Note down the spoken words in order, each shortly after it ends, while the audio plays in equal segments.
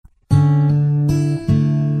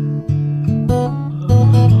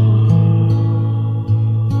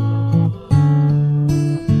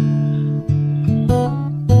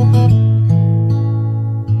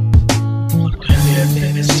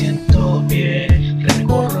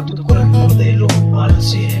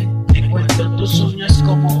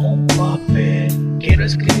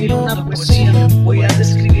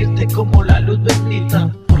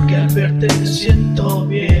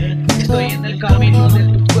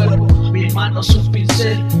manos un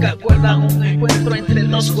pincel que acuerdan un encuentro entre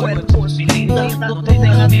dos cuerpos. Mi linda, no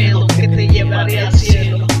tengas miedo que te llevaré al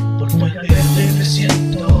cielo. Porque al verte me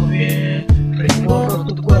siento bien. Recorro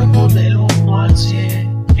tu cuerpo del 1 al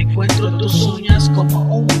 100. Encuentro tus uñas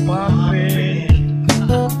como un papel.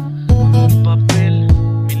 Un papel,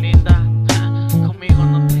 mi linda, conmigo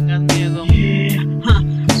no tengas miedo.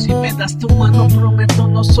 Si me das tu mano prometo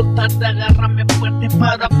no soltarte. Agárrame fuerte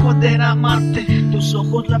para poder amarte. Tus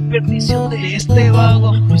ojos la perdición de este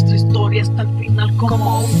vago. Nuestra historia hasta el final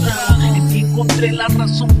como un trago. En ti encontré la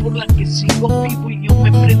razón por la que sigo vivo. Y yo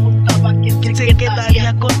me preguntaba quién se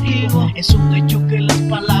quedaría contigo. Es un hecho que las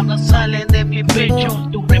palabras salen de mi pecho.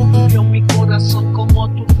 Tu refugio mi corazón como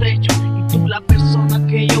tu techo. Y tú la persona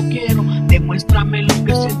que yo quiero. Demuéstrame lo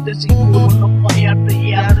que sientes y juro no fallarte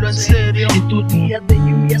y hablo en serio. En tus días de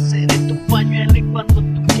lluvia seré tu pañuelo. Y cuando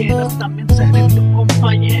tú quieras también seré tu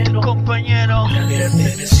compañero. Al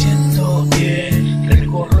verte me siento bien.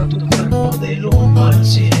 Recorro tu cuerpo del 1 al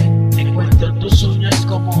 100. Encuentro tus uñas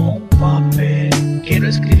como un papel. Quiero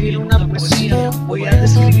escribir una poesía. Voy a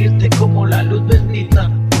describirte como la luz bendita.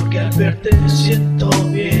 Porque al verte me siento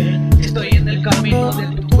bien. Estoy en el camino de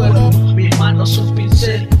tu cuerpo. Mis manos un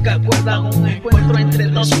pincel que acuerdan un encuentro entre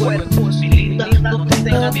dos cuerpos. Mi linda, no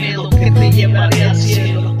tengas miedo que te llevaré al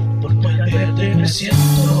cielo. Porque al verte me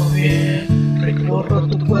siento bien. Recorro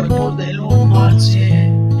tu cuerpo del 1 al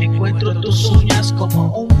 100. Encuentro tus uñas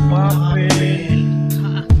como un papel.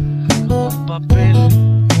 Un papel,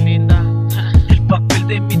 mi linda. El papel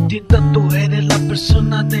de mi tinta, tú eres la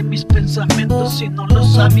persona de mis pensamientos. Si no lo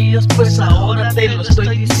sabías, pues ahora te lo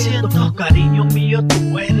estoy diciendo. Cariño mío,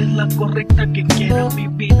 tú eres la correcta que quiero en mi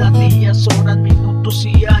vida. Días, horas, minutos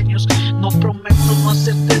y años. No prometo no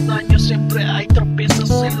hacerte daño. Siempre hay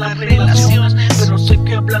tropiezos en las relaciones, pero sé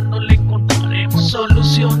que hablando le encontraremos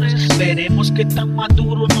soluciones. Veremos qué tan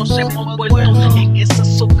maduros nos hemos vuelto en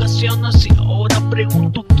esas ocasiones. Y ahora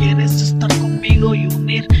pregunto, ¿quieres estar conmigo y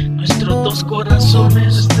unir nuestros dos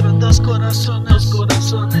corazones? Dos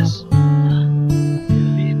corazones.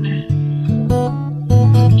 Dime,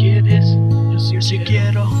 ¿quieres? Yo sí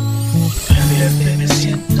quiero. Al verte me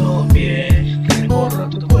siento bien. Recorro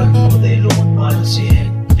tu cuerpo del 1 al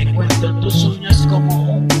 100. Encuentro tus uñas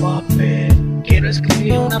como un papel. Quiero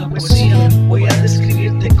escribir una poesía. Voy a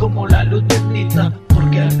describirte como la luz bendita.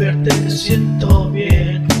 Porque al verte me siento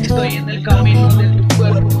bien. Estoy en el camino de tu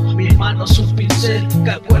cuerpo. Mis manos un pincel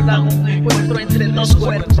que acuerdan un encuentro entre dos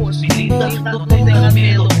cuerpos. Mi linda, no tengas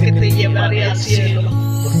miedo que te llevaré al cielo.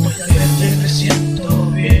 Porque al verte me siento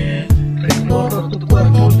bien. Recorro tu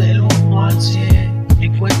cuerpo del 1 al 100.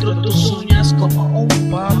 Encuentro tus uñas como un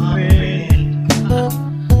papel.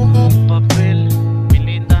 Un papel, mi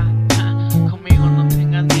linda, conmigo no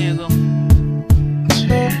tengas miedo. Sí,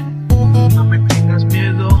 no me tengas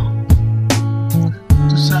miedo.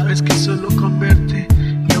 Tú sabes que solo con verte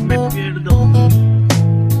yo me pierdo.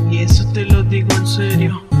 Y eso te lo digo en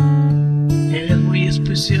serio. Eres muy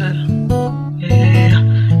especial.